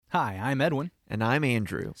Hi, I'm Edwin. And I'm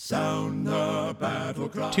Andrew. Sound the battle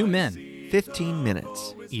cry. 2 men, 15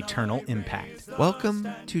 minutes. eternal impact. Welcome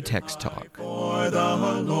to Text Talk. For the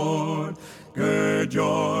Lord, gird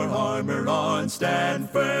your armor on, stand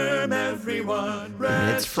firm, everyone.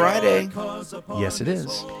 And it's Friday. Yes, it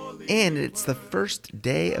is. And it's the first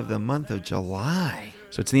day of the month of July.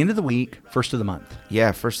 So it's the end of the week, first of the month.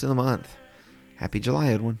 Yeah, first of the month. Happy July,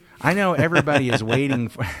 Edwin. I know everybody is waiting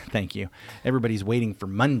for, thank you. Everybody's waiting for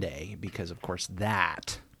Monday because, of course,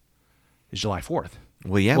 that is July 4th.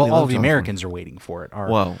 Well, yeah. Well, we all love the July Americans are waiting for it.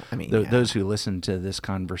 Well, I mean, yeah. Those who listen to this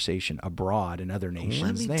conversation abroad in other nations,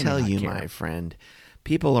 Let me they tell may not you, care. my friend,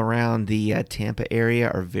 people around the Tampa area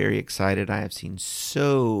are very excited. I have seen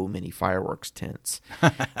so many fireworks tents.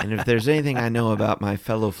 And if there's anything I know about my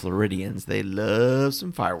fellow Floridians, they love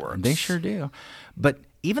some fireworks. They sure do. But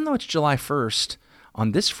even though it's July 1st,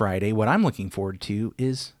 on this Friday, what I'm looking forward to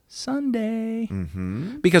is Sunday.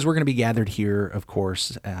 Mm-hmm. Because we're going to be gathered here, of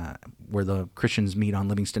course, where the Christians meet on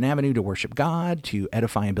Livingston Avenue to worship God, to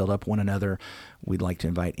edify and build up one another. We'd like to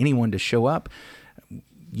invite anyone to show up.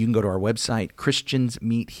 You can go to our website,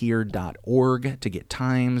 christiansmeethere.org, to get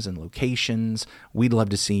times and locations. We'd love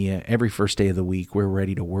to see you every first day of the week. We're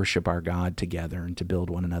ready to worship our God together and to build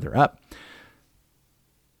one another up.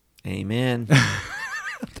 Amen.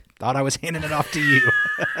 Thought I was handing it off to you.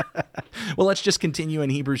 Well, let's just continue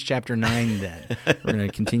in Hebrews chapter 9 then. We're going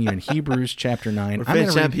to continue in Hebrews chapter 9. We're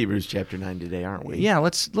finishing up Hebrews chapter 9 today, aren't we? Yeah,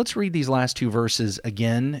 let's read these last two verses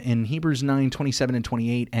again in Hebrews 9, 27 and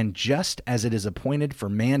 28. And just as it is appointed for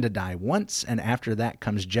man to die once, and after that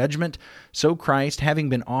comes judgment, so Christ, having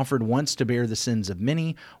been offered once to bear the sins of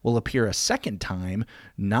many, will appear a second time,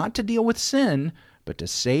 not to deal with sin, but to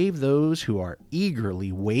save those who are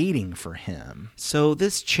eagerly waiting for him. So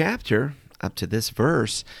this chapter, up to this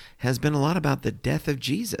verse, has been a lot about the death of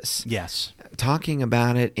Jesus. Yes. Talking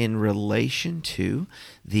about it in relation to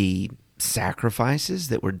the sacrifices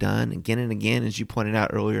that were done again and again, as you pointed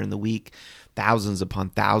out earlier in the week, thousands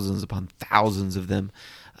upon thousands upon thousands of them,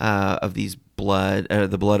 of these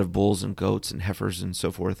the blood of bulls and goats and heifers and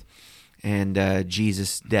so forth. And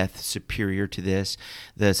Jesus' death superior to this,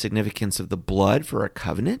 the significance of the blood for a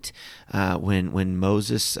covenant. When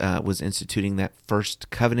Moses was instituting that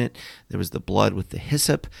first covenant, there was the blood with the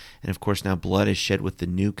hyssop, and of course now blood is shed with the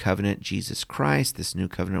new covenant, Jesus Christ. This new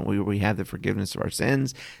covenant where we have the forgiveness of our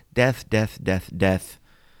sins. Death, death, death, death.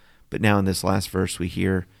 But now in this last verse we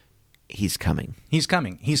hear he's coming. He's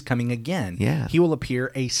coming. He's coming again. Yeah. He will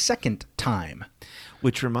appear a second time.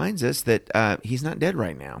 Which reminds us that he's not dead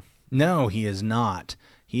right now. No, he is not.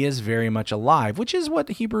 He is very much alive, which is what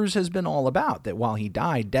Hebrews has been all about, that while he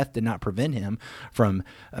died, death did not prevent him from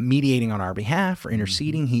mediating on our behalf or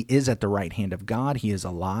interceding. He is at the right hand of God. He is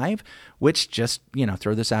alive, which just,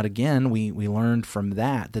 throw this out again, we learned from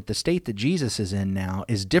that the state that Jesus is in now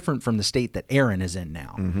is different from the state that Aaron is in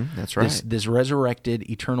now. Mm-hmm, that's right. This resurrected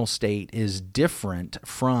eternal state is different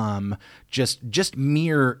from just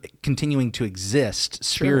mere continuing to exist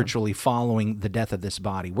spiritually following the death of this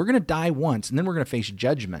body. We're going to die once, and then we're going to face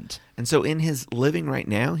judgment. And so in his living right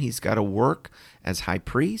now, he's got to work as high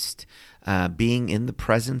priest, being in the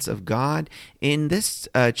presence of God. In this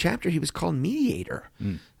chapter, he was called mediator,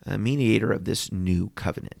 a mediator of this new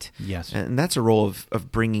covenant. Yes. And that's a role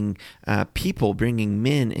of bringing bringing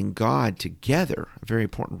men and God together, a very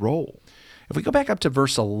important role. If we go back up to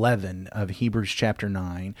verse 11 of Hebrews chapter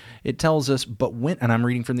 9, it tells us, but when, and I'm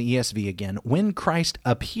reading from the ESV again, when Christ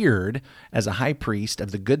appeared as a high priest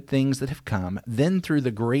of the good things that have come, then through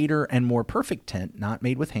the greater and more perfect tent, not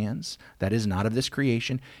made with hands, that is not of this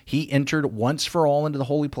creation, he entered once for all into the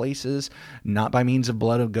holy places, not by means of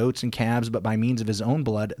blood of goats and calves, but by means of his own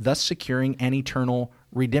blood, thus securing an eternal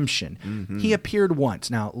redemption. Mm-hmm. He appeared once.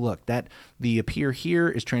 Now, look, that the appear here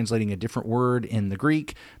is translating a different word in the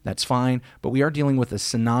Greek. That's fine. But we are dealing with a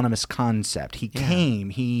synonymous concept. He came.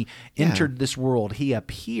 He entered this world. He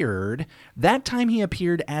appeared. That time he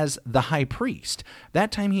appeared as the high priest.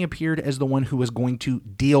 That time he appeared as the one who was going to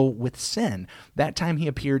deal with sin. That time he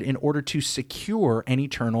appeared in order to secure an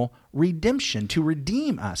eternal redemption, to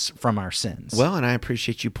redeem us from our sins. Well, and I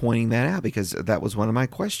appreciate you pointing that out because that was one of my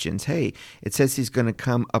questions. Hey, it says he's going to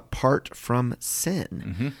come apart from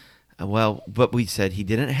sin. Mm-hmm. Well, but we said he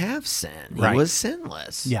didn't have sin. He was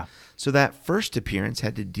sinless. Yeah. So that first appearance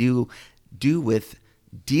had to do with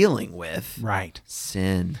dealing with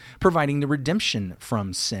sin. Providing the redemption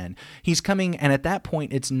from sin. He's coming, and at that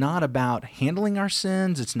point, it's not about handling our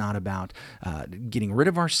sins. It's not about getting rid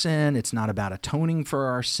of our sin. It's not about atoning for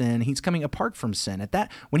our sin. He's coming apart from sin.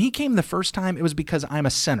 When he came the first time, it was because I'm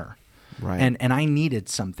a sinner. Right. And I needed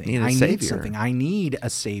something. Need a I need savior. something. I need a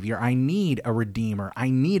savior. I need a redeemer. I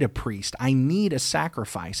need a priest. I need a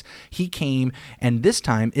sacrifice. He came, and this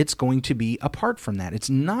time it's going to be apart from that. It's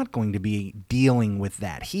not going to be dealing with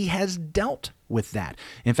that. He has dealt with that.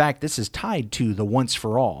 In fact, this is tied to the once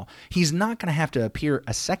for all. He's not going to have to appear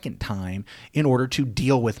a second time in order to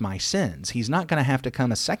deal with my sins. He's not going to have to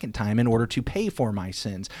come a second time in order to pay for my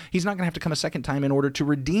sins. He's not going to have to come a second time in order to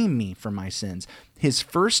redeem me from my sins. His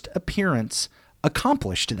first appearance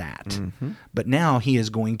accomplished that. But now he is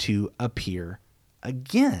going to appear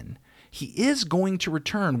again. He is going to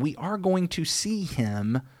return. We are going to see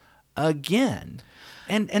him again.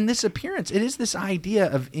 And this appearance, it is this idea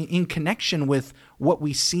of in connection with what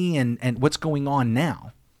we see and what's going on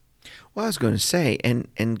now. Well, I was going to say,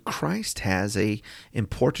 and Christ has a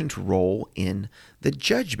important role in the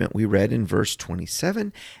judgment. We read in verse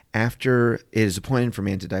 27, after it is appointed for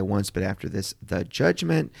man to die once, but after this, the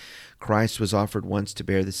judgment. Christ was offered once to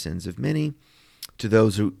bear the sins of many. To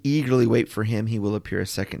those who eagerly wait for him, he will appear a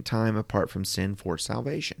second time apart from sin for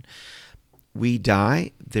salvation. We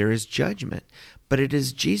die, there is judgment. But it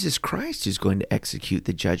is Jesus Christ who's going to execute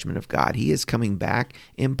the judgment of God. He is coming back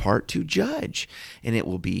in part to judge. And it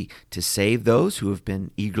will be to save those who have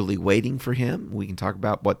been eagerly waiting for him. We can talk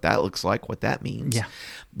about what that looks like, what that means. Yeah.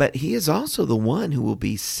 But he is also the one who will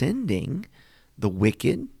be sending the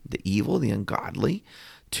wicked, the evil, the ungodly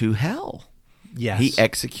to hell. Yes. He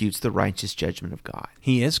executes the righteous judgment of God.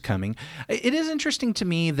 He is coming. It is interesting to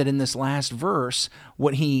me that in this last verse,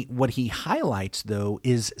 what he highlights, though,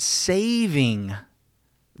 is saving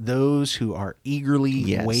those who are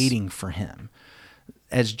eagerly waiting for him.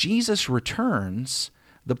 As Jesus returns,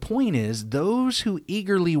 the point is those who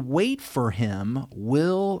eagerly wait for him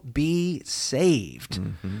will be saved.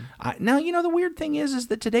 Now, the weird thing is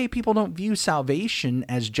that today people don't view salvation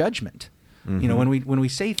as judgment. When we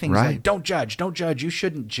say things like, don't judge, you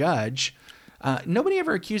shouldn't judge, nobody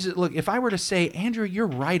ever accuses, look, if I were to say, Andrew, you're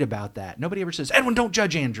right about that, nobody ever says, Edwin, don't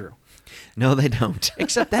judge Andrew. No, they don't.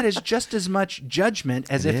 Except that is just as much judgment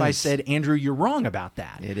as if I said, Andrew, you're wrong about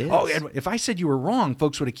that. It is. Oh, Edwin, if I said you were wrong,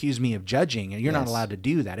 folks would accuse me of judging, and you're not allowed to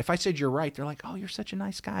do that. If I said you're right, they're like, oh, you're such a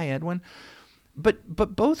nice guy, Edwin.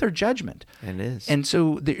 But both are judgment. It is. And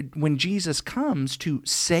so when Jesus comes to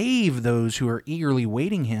save those who are eagerly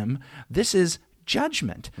waiting him, this is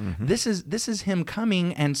judgment. This is him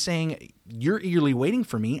coming and saying, you're eagerly waiting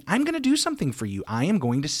for me. I'm going to do something for you. I am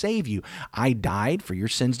going to save you. I died for your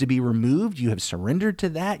sins to be removed. You have surrendered to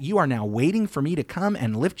that. You are now waiting for me to come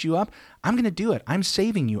and lift you up. I'm going to do it. I'm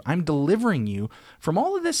saving you. I'm delivering you from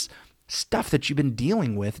all of this stuff that you've been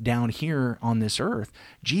dealing with down here on this earth.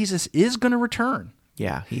 Jesus is going to return.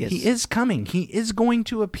 Yeah, he is. He is coming. He is going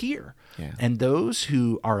to appear. Yeah. And those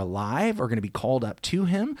who are alive are going to be called up to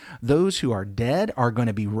him. Those who are dead are going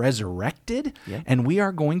to be resurrected. Yeah. And we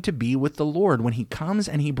are going to be with the Lord when he comes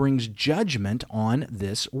and he brings judgment on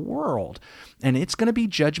this world. And it's going to be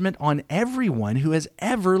judgment on everyone who has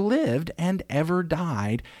ever lived and ever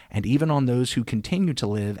died, and even on those who continue to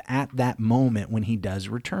live at that moment when he does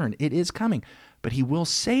return. It is coming. But he will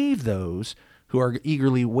save those who are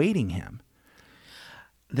eagerly waiting him.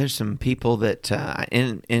 There's some people that,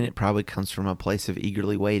 and it probably comes from a place of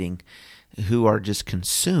eagerly waiting, who are just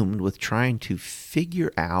consumed with trying to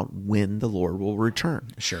figure out when the Lord will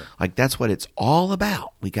return. Sure. Like that's what it's all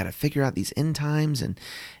about. We got to figure out these end times, but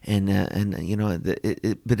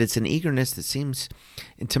it's an eagerness that seems,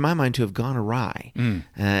 to my mind, to have gone awry.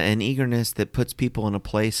 An eagerness that puts people in a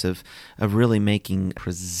place of really making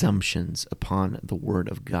presumptions upon the Word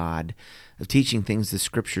of God, of teaching things the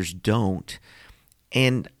Scriptures don't.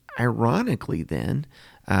 And ironically, then,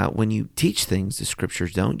 when you teach things the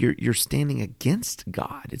Scriptures don't, you're standing against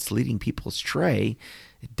God. It's leading people astray.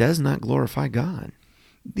 It does not glorify God.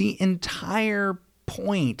 The entire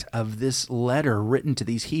point of this letter written to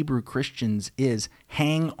these Hebrew Christians is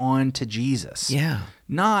hang on to Jesus. Yeah.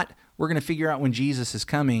 Not we're going to figure out when Jesus is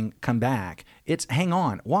coming, come back. It's hang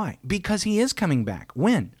on. Why? Because he is coming back.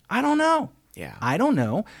 When? I don't know. Yeah. I don't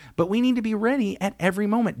know, but we need to be ready at every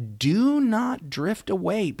moment. Do not drift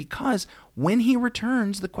away, because when he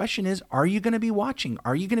returns, the question is, are you going to be watching?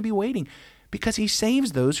 Are you going to be waiting? Because he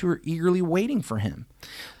saves those who are eagerly waiting for him.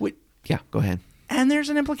 Yeah, go ahead. And there's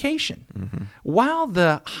an implication. While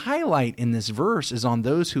the highlight in this verse is on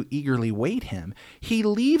those who eagerly wait him, he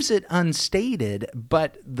leaves it unstated,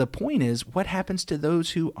 but the point is, what happens to those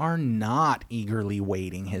who are not eagerly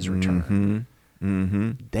waiting his return?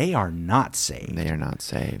 They are not saved. They are not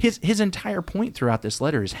saved. His entire point throughout this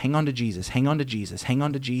letter is hang on to Jesus, hang on to Jesus, hang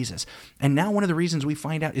on to Jesus. And now one of the reasons we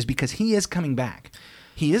find out is because he is coming back.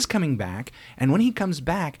 He is coming back, and when he comes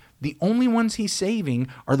back, The only ones he's saving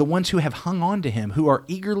are the ones who have hung on to him, who are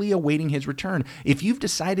eagerly awaiting his return. If you've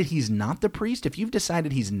decided he's not the priest, if you've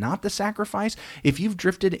decided he's not the sacrifice, if you've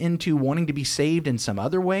drifted into wanting to be saved in some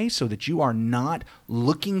other way so that you are not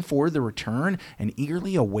looking for the return and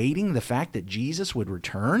eagerly awaiting the fact that Jesus would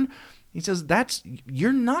return, he says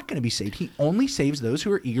you're not going to be saved. He only saves those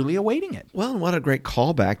who are eagerly awaiting it. Well, and what a great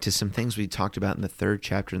callback to some things we talked about in the 3rd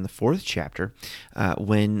chapter and the 4th chapter,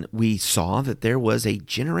 when we saw that there was a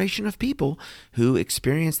generation of people who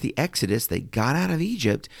experienced the Exodus. They got out of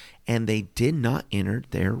Egypt, and they did not enter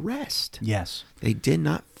their rest. Yes. They did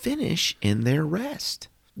not finish in their rest.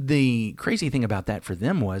 The crazy thing about that for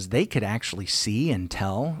them was they could actually see and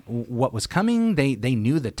tell what was coming. They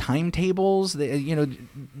knew the timetables.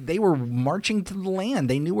 They were marching to the land.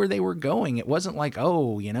 They knew where they were going. It wasn't like, I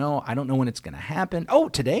don't know when it's going to happen. Oh,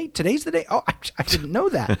 today's the day. Oh, I didn't know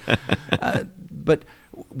that. But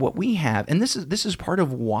what we have, and this is part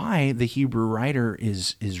of why the Hebrew writer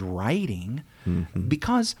is writing,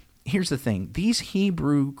 because here's the thing: these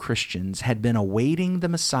Hebrew Christians had been awaiting the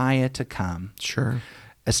Messiah to come. Sure.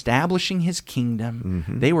 Establishing his kingdom.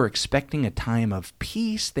 They were expecting a time of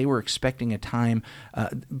peace. They were expecting a time,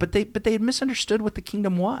 but they had misunderstood what the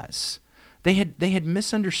kingdom was. They had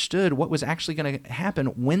misunderstood what was actually going to happen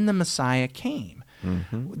when the Messiah came.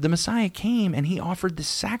 The Messiah came, and he offered this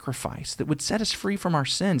sacrifice that would set us free from our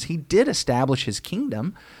sins. He did establish his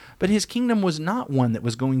kingdom, but his kingdom was not one that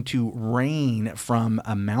was going to reign from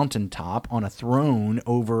a mountaintop on a throne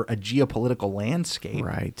over a geopolitical landscape.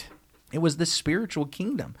 Right. It was the spiritual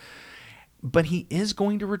kingdom. But he is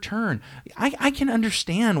going to return. I can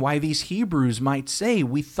understand why these Hebrews might say,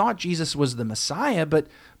 we thought Jesus was the Messiah, but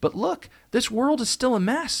look, this world is still a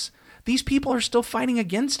mess. These people are still fighting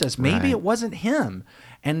against us. Maybe Right. it wasn't him.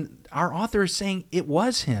 And our author is saying it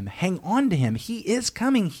was him. Hang on to him. He is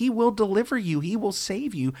coming. He will deliver you. He will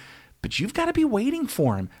save you. But you've got to be waiting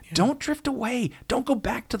for him. Yeah. Don't drift away. Don't go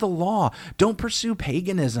back to the law. Don't pursue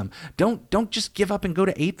paganism. Don't just give up and go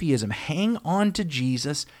to atheism. Hang on to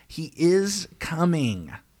Jesus. He is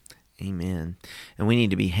coming. Amen. And we need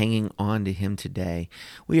to be hanging on to him today.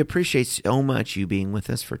 We appreciate so much you being with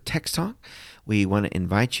us for Text Talk. We want to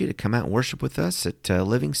invite you to come out and worship with us at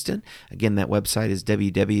Livingston. Again, that website is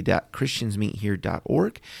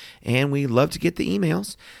www.christiansmeethere.org. And we love to get the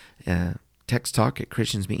emails.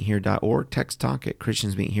 TextTalk@ChristiansMeetHere.org,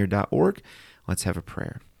 TextTalk@ChristiansMeetHere.org. Let's have a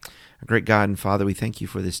prayer. Our great God and Father, we thank you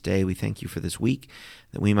for this day. We thank you for this week,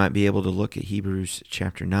 that we might be able to look at Hebrews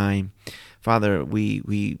chapter 9. Father,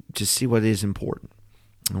 we just see what is important.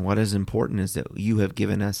 And what is important is that you have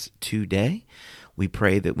given us today. We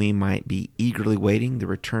pray that we might be eagerly waiting the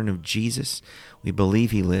return of Jesus. We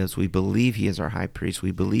believe he lives. We believe he is our high priest.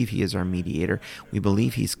 We believe he is our mediator. We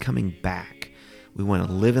believe he's coming back. We want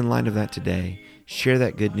to live in light of that today. Share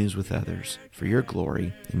that good news with others for your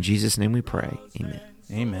glory. In Jesus' name we pray. Amen.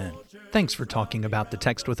 Amen. Thanks for talking about the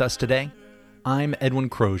text with us today. I'm Edwin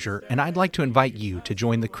Crozier, and I'd like to invite you to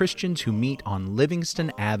join the Christians who meet on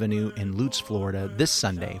Livingston Avenue in Lutz, Florida this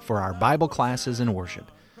Sunday for our Bible classes and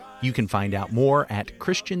worship. You can find out more at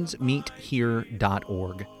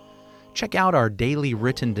christiansmeethere.org. Check out our daily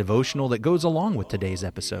written devotional that goes along with today's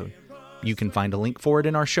episode. You can find a link for it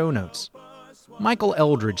in our show notes. Michael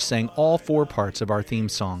Eldridge sang all 4 parts of our theme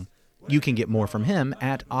song. You can get more from him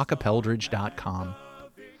at acapeldridge.com.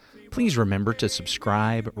 Please remember to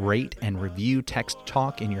subscribe, rate, and review Text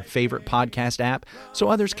Talk in your favorite podcast app so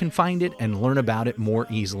others can find it and learn about it more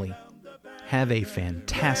easily. Have a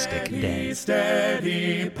fantastic day.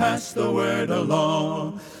 Steady, pass the word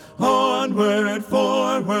along. Onward,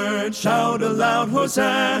 forward, shout aloud,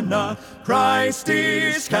 Hosanna. Christ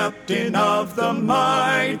is captain of the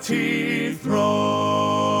mighty throne.